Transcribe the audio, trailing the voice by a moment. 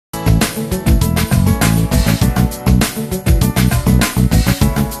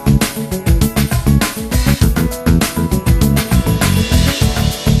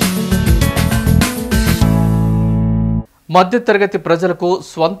మధ్యతరగతి ప్రజలకు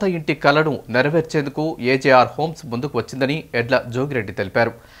స్వంత ఇంటి కలను నెరవేర్చేందుకు ఏజేఆర్ హోమ్స్ ముందుకు వచ్చిందని ఎడ్ల జోగిరెడ్డి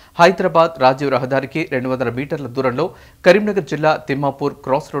తెలిపారు. హైదరాబాద్ రాజీవ్ రహదారికి 200 మీటర్ల దూరంలో కరీంనగర్ జిల్లా తిమ్మాపూర్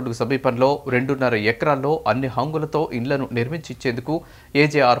క్రాస్ రోడ్డుకు సమీపంలో 2.5 ఎకరాల్లో అన్ని హంగులతో ఇండ్లను నిర్మించేందుకు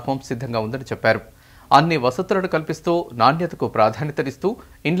ఏజేఆర్ హోమ్స్ సిద్ధంగా ఉందని చెప్పారు. అన్ని వసతులను కల్పిస్తూ నాణ్యతకు ప్రాధాన్యతనిస్తూ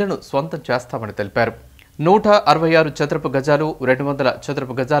ఇండ్లను స్వంతం చేస్తామని తెలిపారు. 166 చదరపు గజాలు 200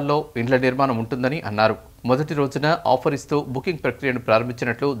 చదరపు గజాల్లో ఇండ్ల నిర్మాణం ఉంటుందని అన్నారు. మొదటి రోజున ఆఫర్ ఇస్తూ బుకింగ్ ప్రక్రియను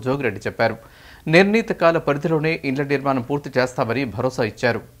ప్రారంభించినట్లు జోగిరెడ్డి చెప్పారు. నిర్ణీత కాల పరిధిలోనే ఇండ్ల నిర్మాణం పూర్తి చేస్తామని భరోసా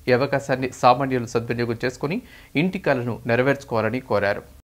ఇచ్చారు. ఈ అవకాశాన్ని సామాన్యులు సద్వినియోగం చేసుకుని ఇంటి కలను నెరవేర్చుకోవాలని కోరారు.